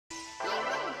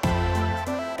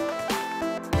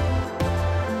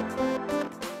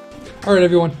Alright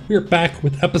everyone, we are back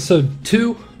with episode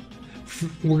 2.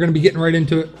 We're going to be getting right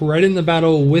into it, right in the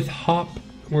battle with Hop,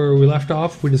 where we left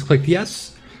off. We just clicked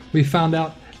yes. We found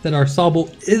out that our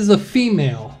Sobble is a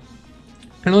female.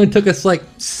 It only took us like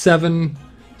 7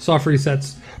 soft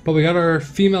resets, but we got our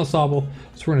female Sobble,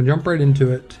 so we're going to jump right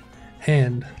into it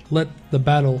and let the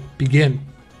battle begin.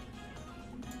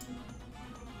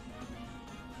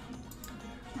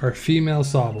 Our female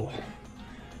Sobble.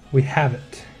 We have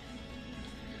it.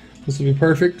 This will be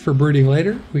perfect for breeding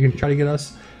later. We can try to get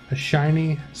us a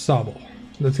shiny Sobble.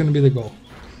 That's going to be the goal.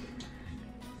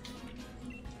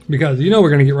 Because you know we're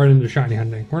going to get right into shiny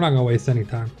hunting. We're not going to waste any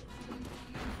time.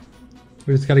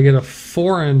 We just got to get a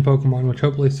foreign Pokemon, which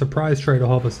hopefully Surprise Trade will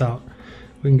help us out.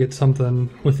 We can get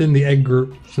something within the egg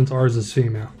group since ours is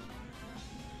female.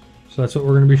 So that's what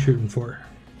we're going to be shooting for.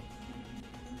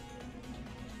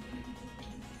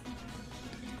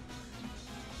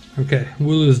 Okay,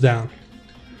 Wooloo's down.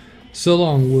 So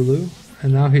long, Wooloo.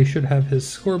 And now he should have his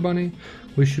score bunny.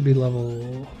 We should be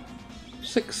level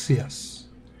 6, yes.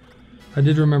 I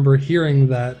did remember hearing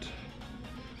that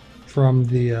from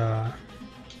the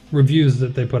reviews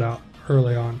that they put out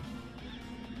early on.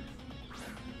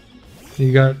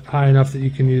 You got high enough that you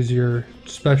can use your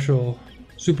special,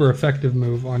 super effective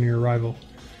move on your rival.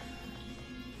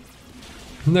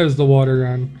 And there's the water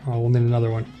gun. Oh, we'll need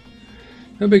another one.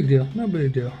 No big deal, no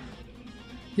big deal.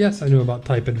 Yes, I knew about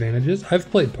type advantages. I've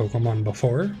played Pokemon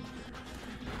before.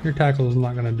 Your tackle is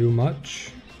not going to do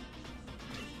much.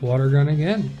 Water gun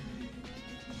again.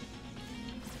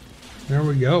 There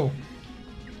we go.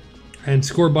 And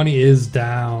Score Bunny is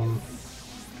down.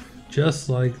 Just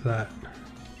like that.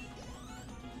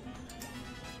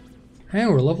 And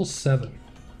we're level 7.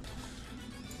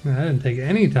 Man, that didn't take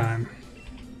any time.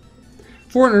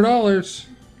 $400.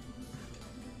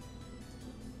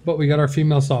 But we got our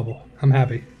female Sobble. I'm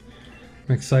happy.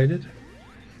 I'm excited.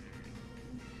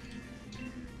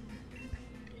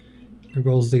 The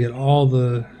goal is to get all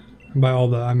the, by all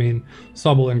the, I mean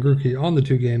Sobble and Grookey on the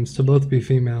 2 games to both be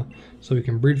female so we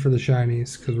can breed for the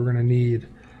shinies because we're going to need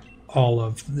all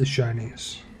of the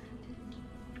shinies.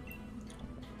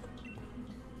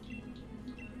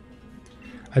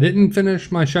 I didn't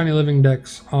finish my shiny living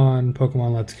dex on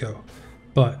Pokemon Let's Go,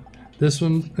 but this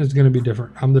one is going to be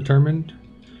different. I'm determined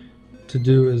to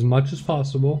do as much as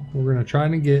possible. We're going to try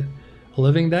to get a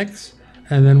living dex,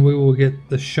 and then we will get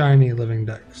the shiny living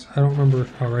dex. I don't remember.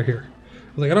 Oh, right here.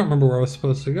 I was like, I don't remember where I was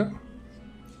supposed to go.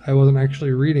 I wasn't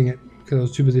actually reading it because I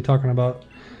was too busy talking about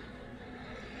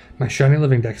my shiny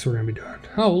living dex we're going to be doing.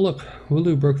 Oh, look.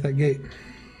 Wooloo broke that gate.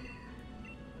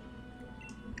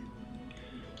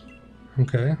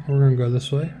 Okay, we're going to go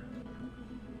this way.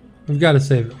 We've got to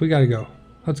save it. We got to go.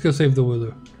 Let's go save the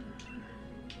Wooloo.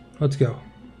 Let's go.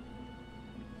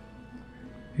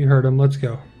 You heard him. Let's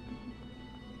go.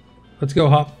 Let's go,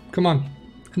 Hop. Come on.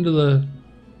 Into the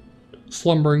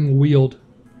slumbering Weald.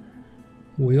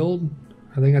 Weald?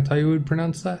 I think that's how you would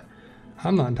pronounce that.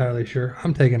 I'm not entirely sure.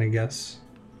 I'm taking a guess.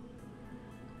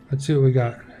 Let's see what we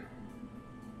got.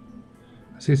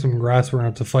 I see some grass we're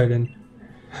going to have to fight in.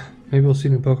 Maybe we'll see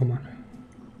new Pokemon.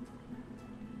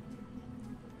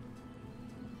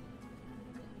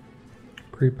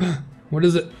 Creep. What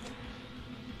is it?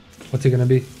 What's it going to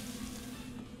be?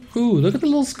 Ooh, look at the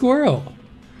little squirrel.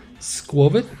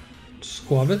 Squovit.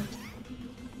 Squavit.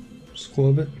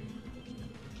 Squovit.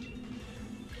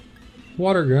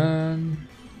 Water gun.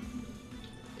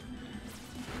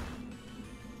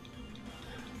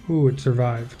 Ooh, it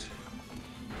survived.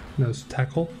 No,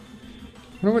 tackle.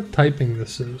 I wonder what typing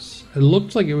this is. It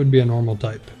looks like it would be a normal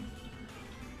type.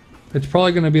 It's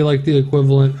probably going to be like the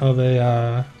equivalent of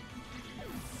a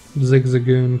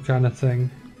Zigzagoon kind of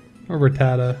thing. Or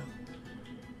Rattata.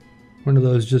 One of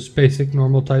those just basic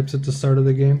normal types at the start of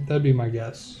the game. That'd be my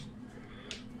guess.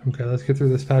 Okay, let's get through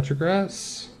this patch of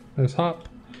grass. There's Hop.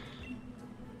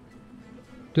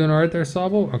 Doing alright there,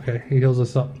 Sobble? Okay, he heals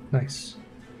us up. Nice.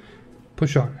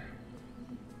 Push on.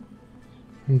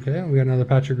 Okay, we got another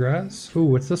patch of grass. Ooh,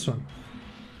 what's this one?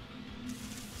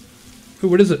 Ooh,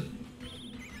 what is it?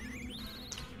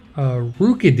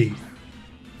 Rookidee.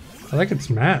 I like its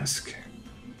mask.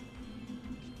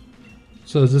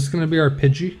 So is this going to be our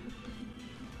Pidgey?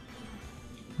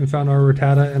 We found our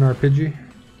Rattata and our Pidgey.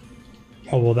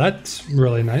 Oh, well, that's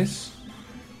really nice.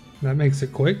 That makes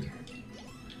it quick.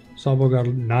 Sobble got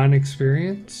 9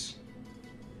 experience.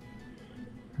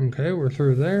 Okay, we're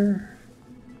through there.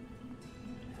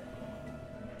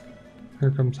 Here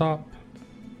comes Hop.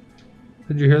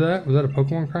 Did you hear that? Was that a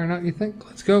Pokemon crying out, you think?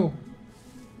 Let's go.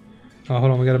 Oh, hold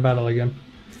on, we got a battle again.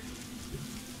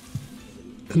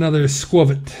 Another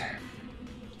Squavit.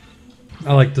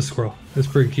 I like the squirrel. It's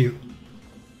pretty cute.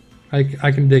 I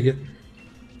can dig it.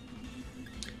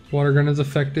 Water gun is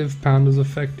effective. Pound is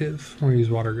effective. We'll use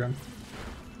water gun.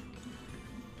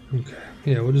 Okay.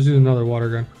 Yeah, we'll just use another water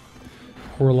gun.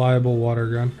 A reliable water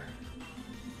gun.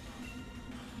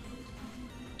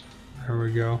 There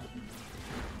we go.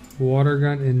 Water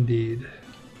gun indeed.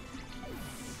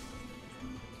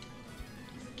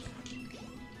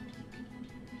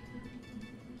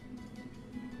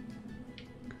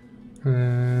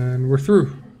 And we're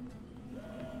through.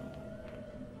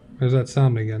 There's that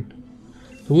sound again.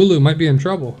 The Wooloo might be in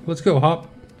trouble. Let's go, Hop.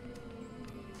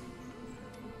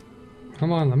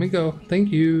 Come on, let me go.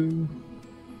 Thank you.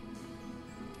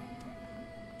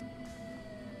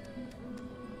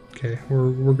 Okay,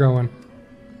 we're going.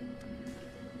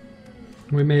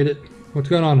 We made it. What's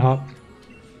going on, Hop?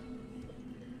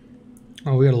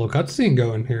 Oh, we got a little cutscene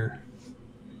going here.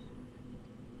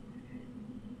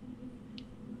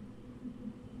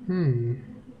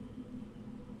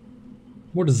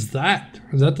 What is that?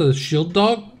 Is that the shield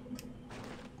dog?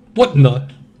 What in the?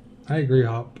 I agree,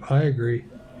 Hop. I agree.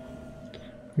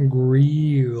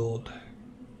 Grilled.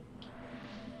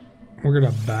 We're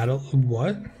gonna battle.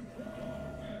 What?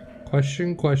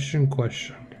 Question, question,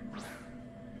 question.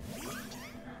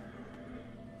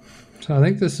 So I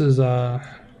think this is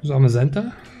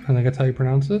Zamazenta. I think that's how you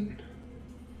pronounce it.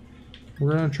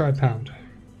 We're gonna try pound.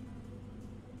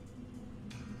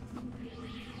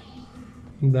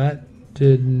 That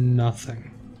did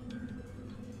nothing.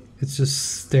 It's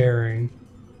just staring.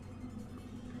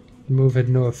 The move had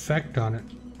no effect on it.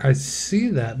 I see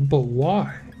that, but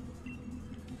why?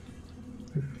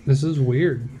 This is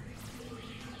weird.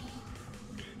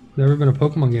 Never been a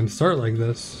Pokemon game start like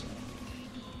this.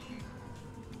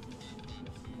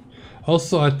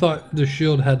 Also, I thought the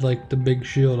shield had like the big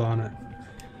shield on it.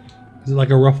 Is it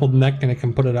like a ruffled neck and it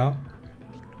can put it out?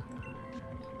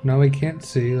 Now we can't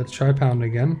see. Let's try pound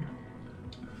again.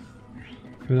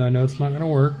 Even though I know it's not gonna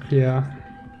work. Yeah.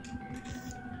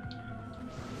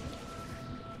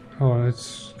 Oh,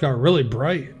 it's got really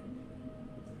bright.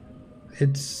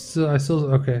 It's I still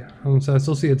okay. I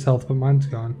still see its health, but mine's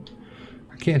gone.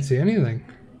 I can't see anything.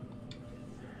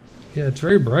 Yeah, it's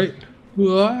very bright.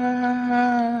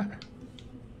 Wah!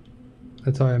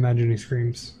 That's how I imagine he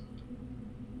screams.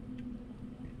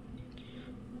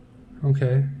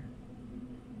 Okay.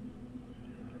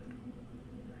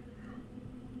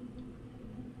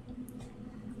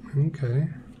 Okay.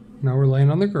 Now we're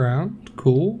laying on the ground.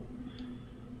 Cool.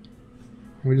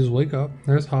 We just wake up.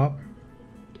 There's Hop.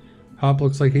 Hop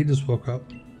looks like he just woke up.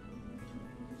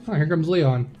 Oh, here comes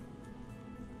Leon.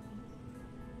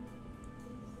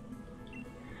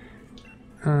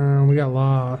 We got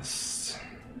lost.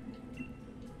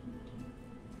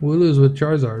 Wooloo's with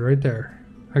Charizard right there.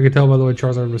 I could tell by the way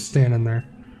Charizard was standing there.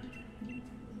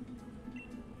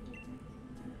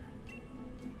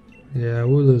 Yeah,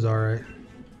 Wooloo's alright.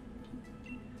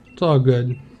 It's all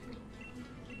good.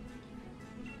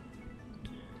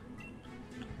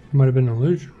 Might have been an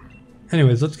illusion.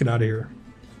 Anyways, let's get out of here.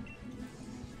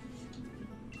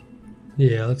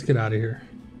 Yeah, let's get out of here.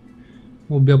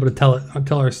 We'll be able to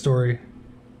tell our story.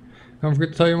 Don't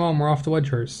forget to tell your mom we're off to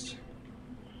Wedgehurst.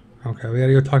 Okay, we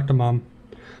gotta go talk to Mom.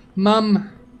 Mom,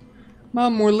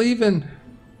 we're leaving.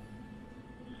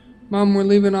 Mom, we're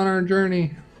leaving on our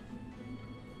journey.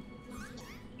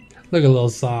 Look at little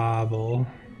Sobble.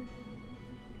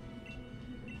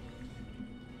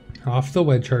 Off to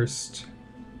Wedgehurst.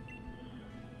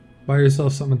 Buy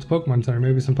yourself something at the Pokemon Center,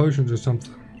 maybe some potions or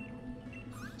something.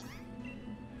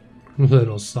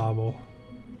 Little Sobble.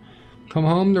 Come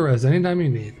home to rest anytime you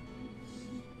need.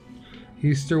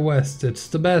 East or west, it's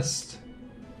the best.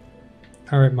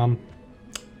 Alright, Mom.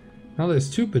 Now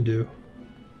there's Tupido.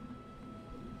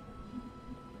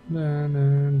 Da,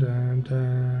 da, da, da.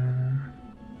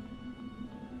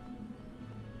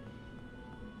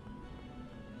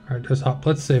 Alright, let's hop.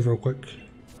 Let's save real quick.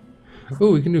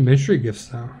 Oh, we can do mystery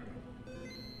gifts now.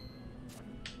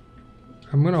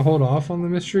 I'm going to hold off on the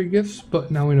mystery gifts, but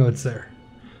now we know it's there.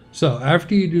 So,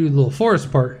 after you do the little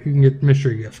forest part, you can get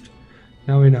mystery gift.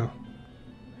 Now we know.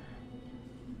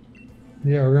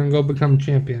 Yeah, we're going to go become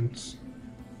champions.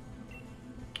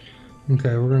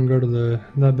 Okay, we're going to go to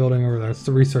that building over there. It's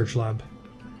the research lab.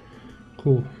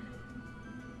 Cool.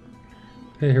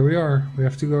 Hey, here we are. We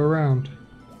have to go around.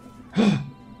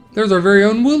 There's our very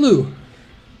own Wooloo.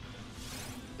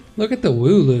 Look at the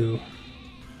Wooloo.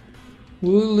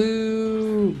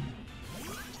 Wooloo.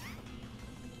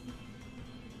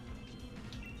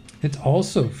 It's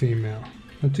also female.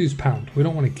 Let's use pound. We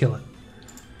don't want to kill it.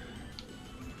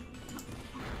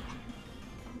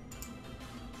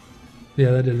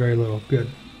 Yeah, that did very little. Good.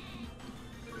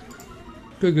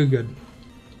 Good, good, good.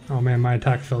 Oh man, my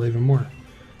attack fell even more.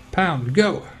 Pound,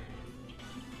 go!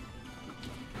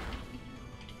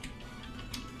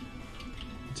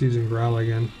 It's using Growl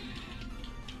again.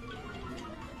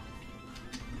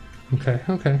 Okay,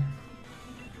 okay.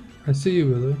 I see you,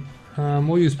 Lulu.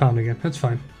 We'll use Pound again. That's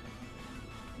fine.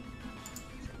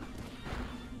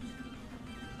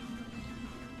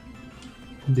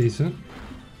 Decent.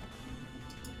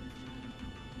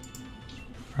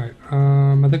 Alright,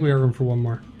 I think we got room for one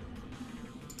more.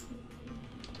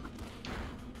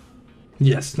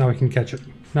 Yes, now we can catch it.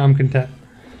 Now I'm content.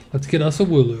 Let's get us a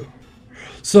Wooloo.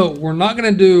 So, we're not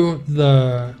going to do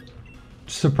the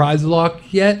surprise lock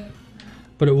yet,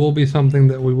 but it will be something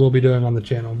that we will be doing on the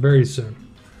channel very soon.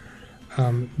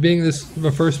 Being this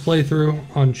the first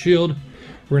playthrough on Shield,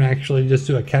 we're going to actually just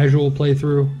do a casual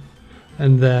playthrough,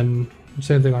 and then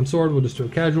same thing on Sword, we'll just do a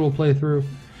casual playthrough.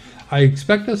 I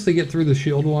expect us to get through the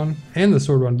Shield one and the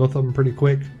Sword one, both of them pretty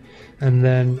quick, and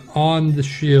then on the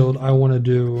Shield I want to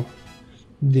do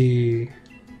the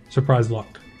surprise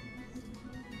lock.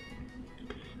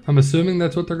 I'm assuming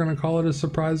that's what they're going to call it, a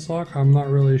surprise lock. I'm not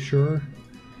really sure,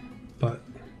 but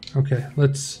okay,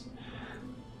 let's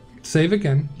save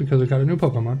again because we got a new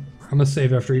Pokemon. I'm going to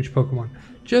save after each Pokemon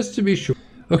just to be sure.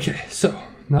 Okay, so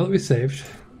now that we saved,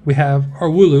 we have our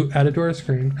Wooloo added to our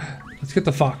screen. Let's get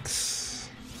the fox.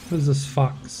 What is this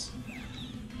fox?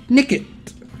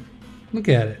 Nickit! Look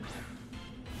at it.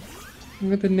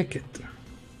 Look at the Nickit.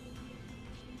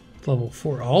 Level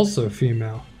 4, also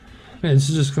female. Man, this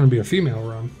is just going to be a female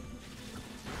run.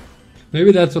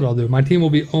 Maybe that's what I'll do. My team will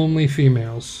be only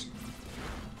females.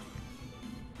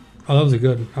 Oh, that was a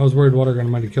good. I was worried Water Gun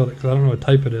might have killed it because I don't know what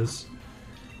type it is.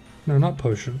 No, not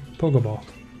potion. Pokeball.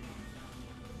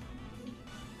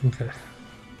 Okay.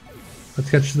 Let's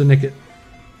catch the Nickit.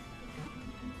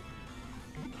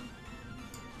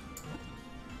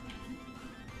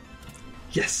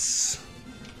 Yes!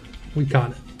 We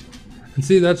caught it. And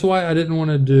see, that's why I didn't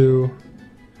want to do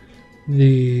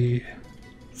the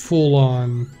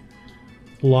full-on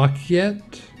lock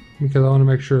yet, because I want to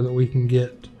make sure that we can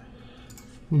get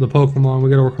the Pokemon. We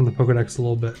got to work on the Pokedex a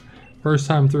little bit. First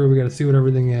time through, we got to see what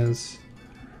everything is.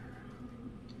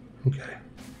 Okay,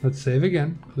 let's save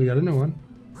again. We got a new one.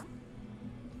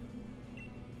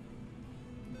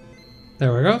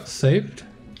 There we go, saved.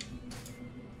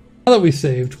 Now that we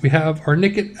saved, we have our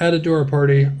Nickit added to our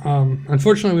party.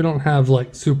 Unfortunately, we don't have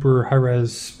like super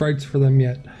high-res sprites for them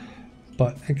yet,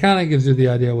 but it kind of gives you the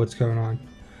idea of what's going on.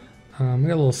 We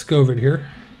got a little Scovit here.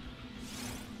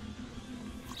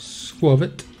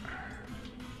 Squovit.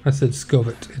 I said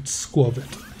Scovit. It's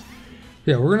Squovit.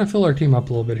 Yeah, we're going to fill our team up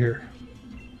a little bit here.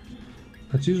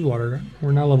 Let's use Water Gun.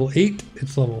 We're now level 8.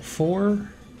 It's level 4.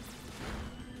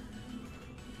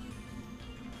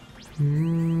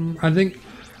 I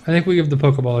think we give the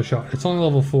Pokeball a shot. It's only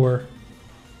level 4.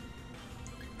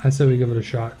 I say we give it a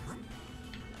shot.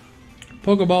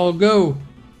 Pokeball, go!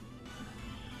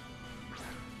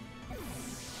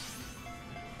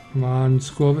 Come on,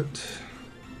 Squovit.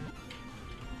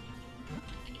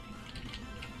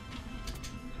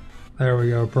 There we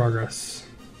go, progress.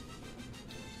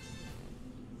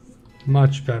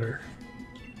 Much better.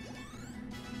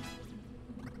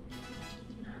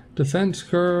 Defense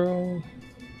Curl.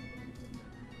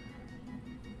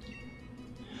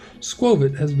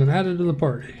 Squovit has been added to the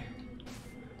party.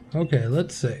 Okay,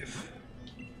 let's save.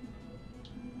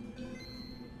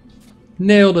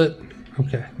 Nailed it.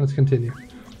 Okay, let's continue.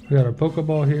 We got a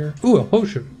Pokeball here. Ooh, a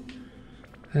potion.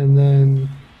 And then,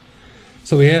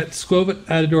 so we had Squovit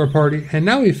added to our party, and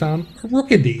now we found a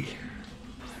Rookidee.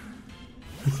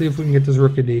 Let's see if we can get this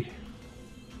Rookidee.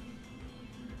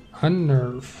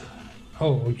 Unnerve.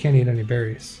 Oh, we can't eat any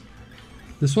berries.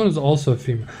 This one is also a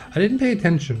female. I didn't pay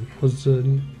attention. Was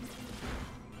the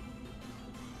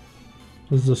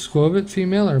Squovit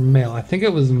female or male? I think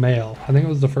it was male. I think it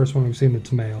was the first one we've seen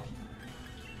that's male.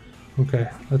 Okay,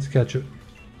 let's catch it.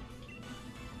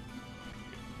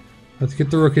 Let's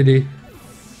get the Rookidee.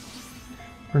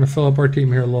 We're going to fill up our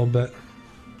team here a little bit.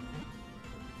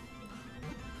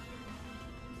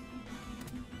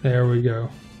 There we go.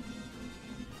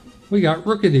 We got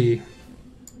Rookidee.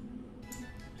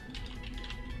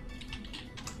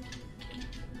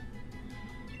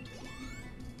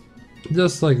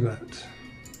 Just like that.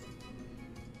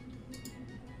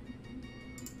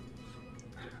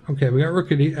 Okay, we got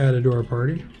Rookidee added to our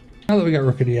party. Now that we got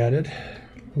Rookidee added,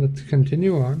 let's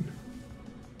continue on.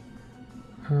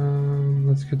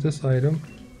 Let's get this item.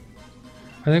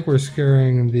 I think we're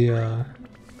scaring the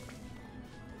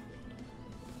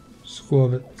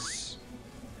Squovits.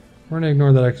 We're going to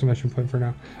ignore that exclamation point for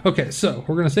now. Okay, so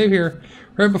we're going to save here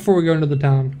right before we go into the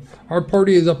town. Our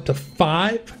party is up to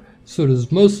 5, so it is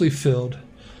mostly filled.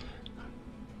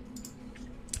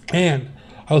 And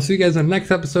I will see you guys in the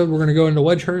next episode. We're going to go into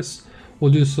Wedgehurst.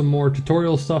 We'll do some more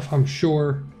tutorial stuff, I'm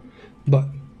sure. But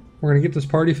we're going to get this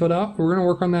party filled out. We're going to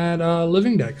work on that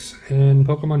living dex in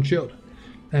Pokemon Shield.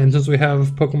 And since we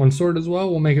have Pokemon Sword as well,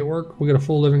 we'll make it work. We'll get a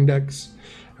full living dex.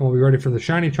 And we'll be ready for the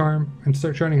shiny charm and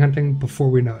start shiny hunting before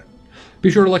we know it. Be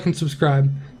sure to like and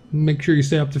subscribe. Make sure you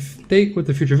stay up to date with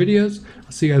the future videos.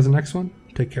 I'll see you guys in the next one.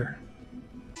 Take care.